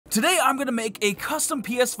Today I'm gonna make a custom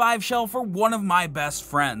PS5 shell for one of my best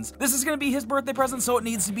friends. This is gonna be his birthday present, so it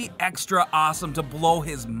needs to be extra awesome to blow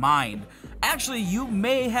his mind. Actually, you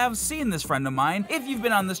may have seen this friend of mine if you've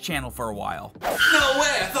been on this channel for a while. No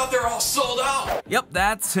way, I thought they were all sold out. Yep,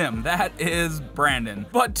 that's him. That is Brandon.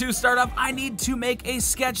 But to start off, I need to make a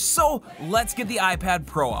sketch, so let's get the iPad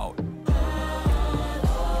Pro out.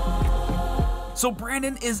 So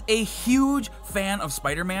Brandon is a huge fan of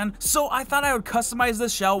Spider-Man, so I thought I would customize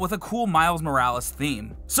this shell with a cool Miles Morales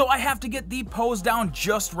theme. So I have to get the pose down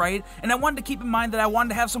just right, and I wanted to keep in mind that I wanted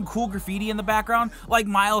to have some cool graffiti in the background, like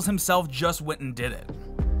Miles himself just went and did it.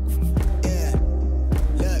 Yeah,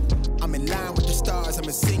 look, I'm in line with the stars, I'm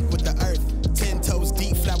in sync with the earth. 10 toes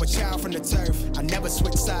deep, flower child from the turf. I never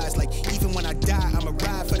switch sides, like even when I die, I'm a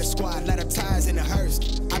ride for the squad, let of ties in the hearse.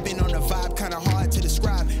 I've been on the vibe, kinda hard to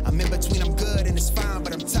describe. I'm in between, I'm good and it's fine,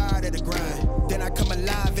 but I'm tired of the grind. Then I come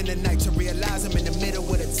alive in the night to realize I'm in the middle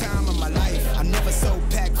of the time of my life. I'm never so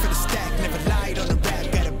packed for the stack, never lied on the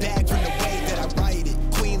rap. Got a bag from the way that I write it.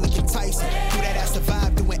 Queen looking Tyson, do that ass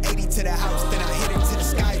survive, doing 80 to the house. Then I hit into the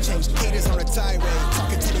sky, change haters on a tirade.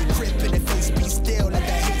 Talking to the crib in the face, be still, let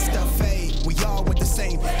that hate stuff fade. We all want the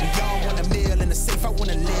same, we all want a meal in the safe. I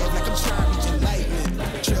wanna live like I'm trying to reach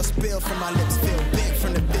enlightenment. Trail spill from my lips, feel big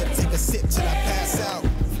from the bib. Take a sip till I pass out.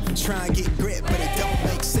 Try and get grit, but it don't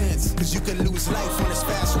make sense. Cause you can lose life on this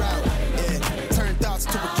fast route. Yeah, turn thoughts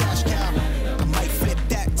to a cash cow. I might flip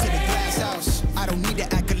that to the glass house. I don't need the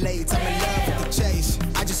accolades, I'm in love with the chase.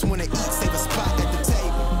 I just wanna eat, save a spot at the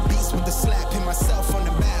table. Beast with the slap, pin myself on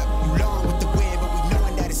the map. You long with the wind, but we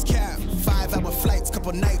knowing that it's capped. 5-hour flights,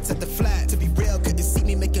 couple nights at the flat. To be real, couldn't see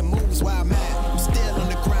me making moves while I'm at. I'm still on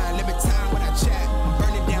the grind, limit time when I chat. I'm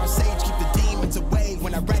burning down sage, keep the demons away.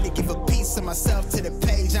 When I write it, give a piece of myself to the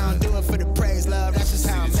page. I don't do it for the praise, love, that's just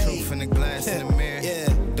how I'm made. Truth in the glass in the mirror. Yeah.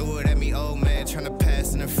 Do it at me, old man, trying to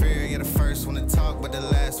pass in the fear. You're the first one to talk, but the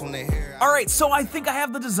last one to hear. Alright, so I think I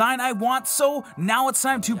have the design I want, so now it's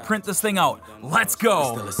time to print this thing out. Let's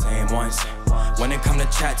go! Still the same ones. When it come to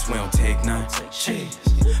chats, we don't take none.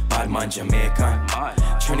 Badman Jamaican.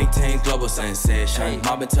 Trinity global sensation.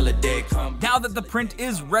 Mob until the day come. Now that the print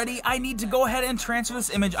is ready, I need to go ahead and transfer this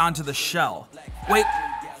image onto the shell. Wait.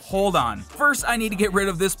 Hold on. First, I need to get rid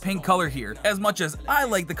of this pink color here. As much as I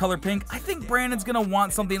like the color pink, I think Brandon's gonna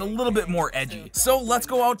want something a little bit more edgy. So let's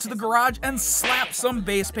go out to the garage and slap some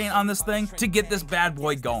base paint on this thing to get this bad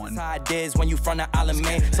boy going. Ideas when you from the island,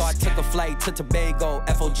 man. So I took a flight to Tobago,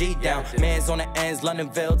 FOG down. Man's on the ends,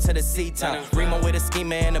 Londonville to the C-town. Remo with a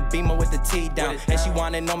schema and a beamer with the T down. And she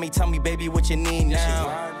wanna know me, tell me, baby, what you need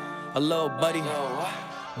now. A little buddy.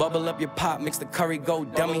 Bubble up your pop, mix the curry, go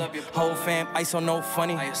dummy. Whole fam, ice on no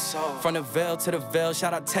funny. From the Ville to the Ville,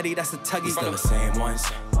 shout out Teddy, that's the Tuggy. Still the same ones.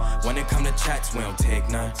 When it come to chats, we don't take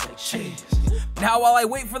none. Now while I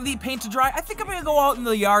wait for the paint to dry, I think I'm gonna go out in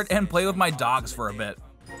the yard and play with my dogs for a bit.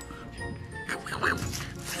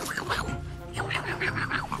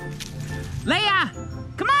 Leia,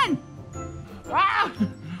 come on! Ah!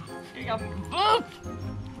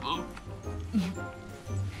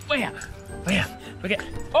 Leia, look at.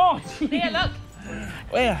 Oh, Leia, look.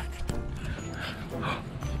 Leia.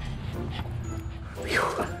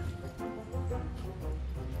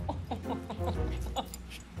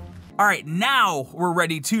 Alright, now we're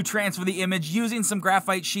ready to transfer the image using some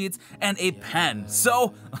graphite sheets and a pen.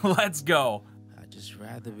 So, let's go. Just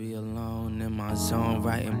rather be alone in my zone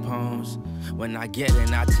writing poems. When I get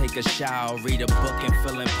in, I take a shower, read a book and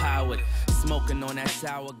feel empowered. Smoking on that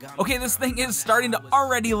sour gum. Okay, this thing is starting to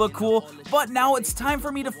already look cool, but now it's time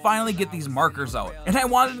for me to finally get these markers out. And I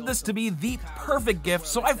wanted this to be the perfect gift,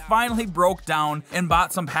 so I finally broke down and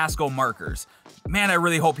bought some Pasco markers. Man, I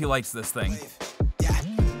really hope he likes this thing.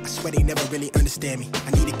 I swear they never really understand me.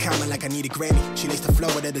 I need a comment like I need a Grammy. She laced the flow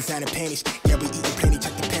with her designer panties. Yeah, we eating plenty,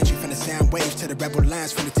 check the pantry. From the sound waves to the rebel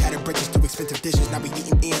lines, from the tattered bridges to expensive dishes. Now we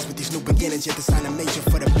eating ends with these new beginnings. Yet the sign a major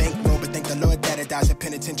for the bankroll. But thank the Lord that it dies in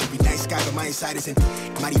penitentiary. Night sky, but my inside is empty.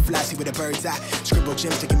 Mighty flashy with a bird's eye. Scribble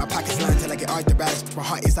gems to get my pockets lined till I get arthritis. My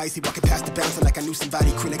heart is icy, walking past the bouncer like I knew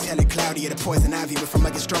somebody. Critics hella cloudy, or the poison ivy. Went from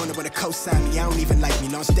like a stronger with a co-sign me. I don't even like me.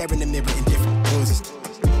 No, I'm staring in the mirror in different poses.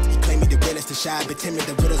 Me the realest, the shy, but timid,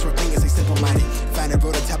 the riddles were fingers, they simple-minded. Find a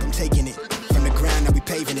road on top, I'm taking it. From the ground, now we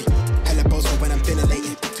paving it. Elbows when I'm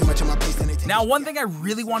ventilating. Too much on my plate. Now, one thing I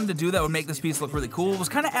really wanted to do that would make this piece look really cool was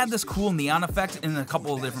kind of add this cool neon effect in a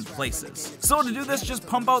couple of different places. So to do this, just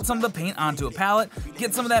pump out some of the paint onto a palette,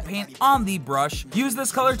 get some of that paint on the brush, use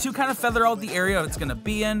this color to kind of feather out the area it's gonna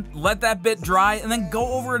be in, let that bit dry, and then go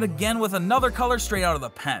over it again with another color straight out of the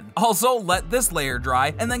pen. Also, let this layer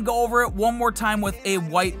dry, and then go over it one more time with a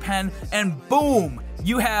white pen, and boom!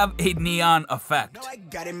 you have a neon effect. I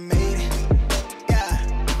got it made. Yeah.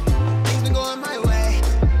 Things been going my way.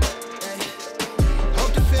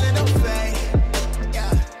 Hope the feeling don't fade.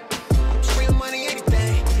 Yeah. Stream money,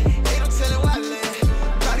 anything. They don't tell it why I live.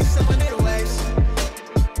 Probably someone their ways.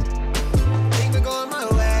 Things been going my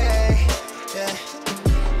way. Yeah.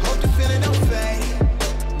 Hope the feeling don't fade.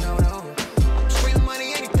 No. Stream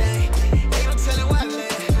money, anything. They don't tell it why I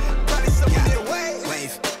live. Probably someone their ways.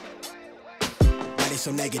 Wave. Why they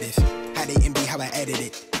so negative? How they envy how I edit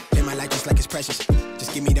it. Live my life just like it's precious.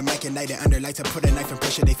 Just give me the mic and light it under lights. I put a knife and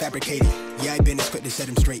pressure, they fabricate it. Yeah, I been as quick to set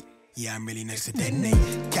them straight. Yeah, I'm really next to detonate.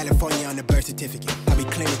 California on the birth certificate. I be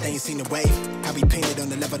claiming things seen the wave. I be painted on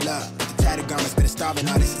the level up. The tattered garments better starving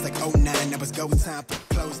artists. It's like 09, that was go time for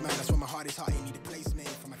the clothes, man. That's where my heart is. Heart ain't need a place, man.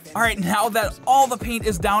 Alright, now that all the paint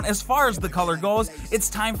is down as far as the color goes, it's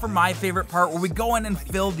time for my favorite part where we go in and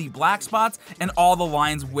fill the black spots and all the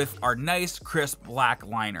lines with our nice, crisp black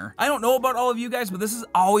liner. I don't know about all of you guys, but this has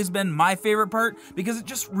always been my favorite part because it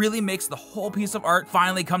just really makes the whole piece of art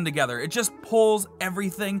finally come together. It just pulls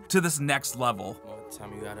everything to this next level.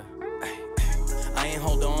 Time you gotta. I ain't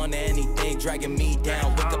hold on to anything dragging me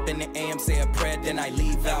down. Wake up in the AM, say a prayer, then I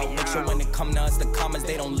leave out. Make sure when it come to us, the comments,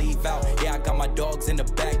 they don't leave out. Yeah, I got my dogs in the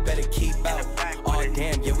back, better keep out. Oh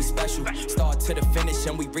damn, yeah, we special. Start to the finish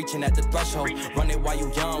and we reaching at the threshold. Run it while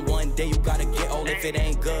you young, one day you gotta get old. If it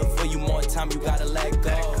ain't good for you, more time you gotta let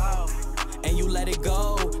go. And you let it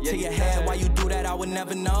go to your head. Why you do that, I would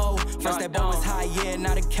never know. First that bar was high, yeah,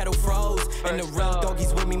 now the kettle froze. And the real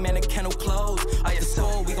doggies with me, man, the kennel closed. Up the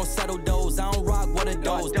soul, we gon' settle those. I don't rock, what are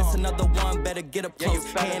those? That's another one, better get up close.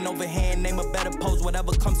 Hand over hand, name a better pose.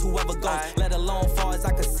 Whatever comes, whoever goes. Let alone far as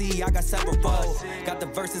I can see, I got several rows. Got the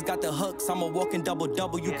verses, got the hooks. I'm a walking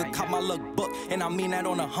double-double. You could cop my look book. And I mean that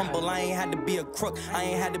on a humble. I ain't had to be a crook. I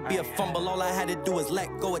ain't had to be a fumble. All I had to do is let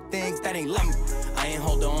go of things that ain't love me. I ain't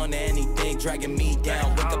hold on to anything dragging me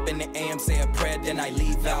down. Wake up in the AM, say a prayer, then I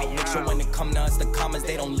leave out. Make sure when it come to us, the comments,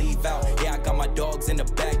 they don't leave out. Yeah, I got my dogs in the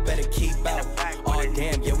back, better keep out. Oh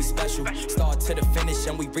damn, yeah, we special. Start to the finish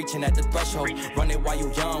and we reaching at the threshold. Run it while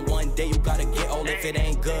you young, one day you gotta get old. If it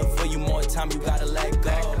ain't good for you, more time you gotta let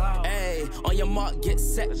go. Hey, on your mark, get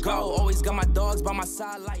set, go. Always got my dogs by my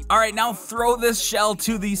side like. Alright, now throw this shell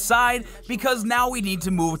to the side because now we need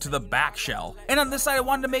to move to the back shell. And on this side, I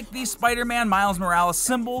wanted to make the Spider-Man Miles Morales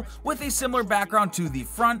symbol with a similar background to the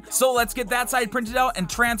front. So let's get that side printed out and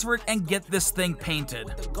transfer it and get this thing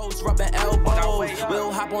painted. Ghost rubbing elbows.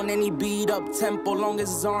 We'll hop on any beat up tempo, long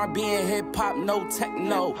as it's R&B and hip hop, no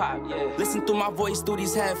techno. Listen through my voice through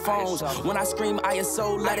these headphones. When I scream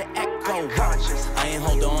ISO, let it echo. I ain't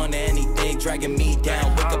hold on to anything dragging me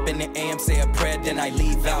down. Wake up in the AM, say a prayer, then I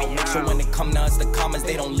leave out. Make sure when it come to us, the comments,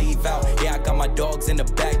 they don't leave out. Yeah, I got my dogs in the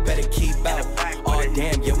back, better keep out. Oh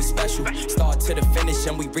damn, yeah, we special. Start to the finish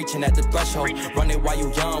and we reaching at the threshold. Run it while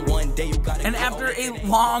you young, one day you gotta. And after a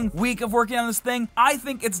long week of working on this thing, I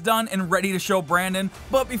think it's done and ready to show Brandon.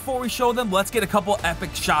 But before we show them, let's get a couple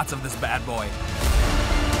epic shots of this bad boy.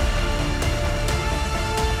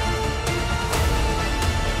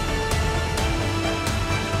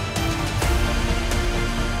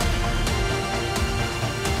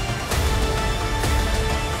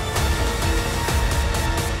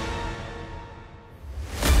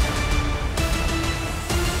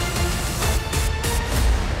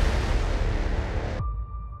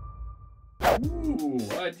 Ooh,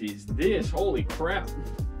 what is this? Holy crap.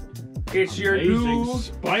 It's your Amazing new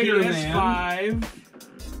Spider-Man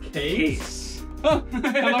PS5 case.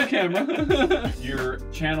 Hello, camera. Your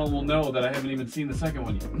channel will know that I haven't even seen the second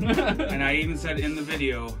one yet. And I even said in the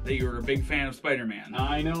video that you were a big fan of Spider-Man.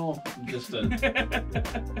 I know. I'm just a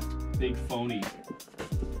big phony.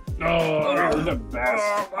 Oh, you're the best.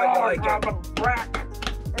 I like it.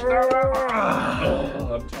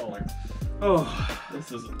 I'm taller. Oh,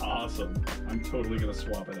 this is awesome. I'm totally gonna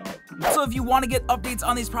swap it out. So if you want to get updates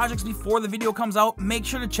on these projects before the video comes out, make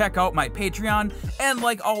sure to check out my Patreon. And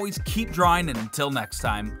like always, keep drawing, and until next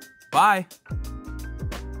time, bye.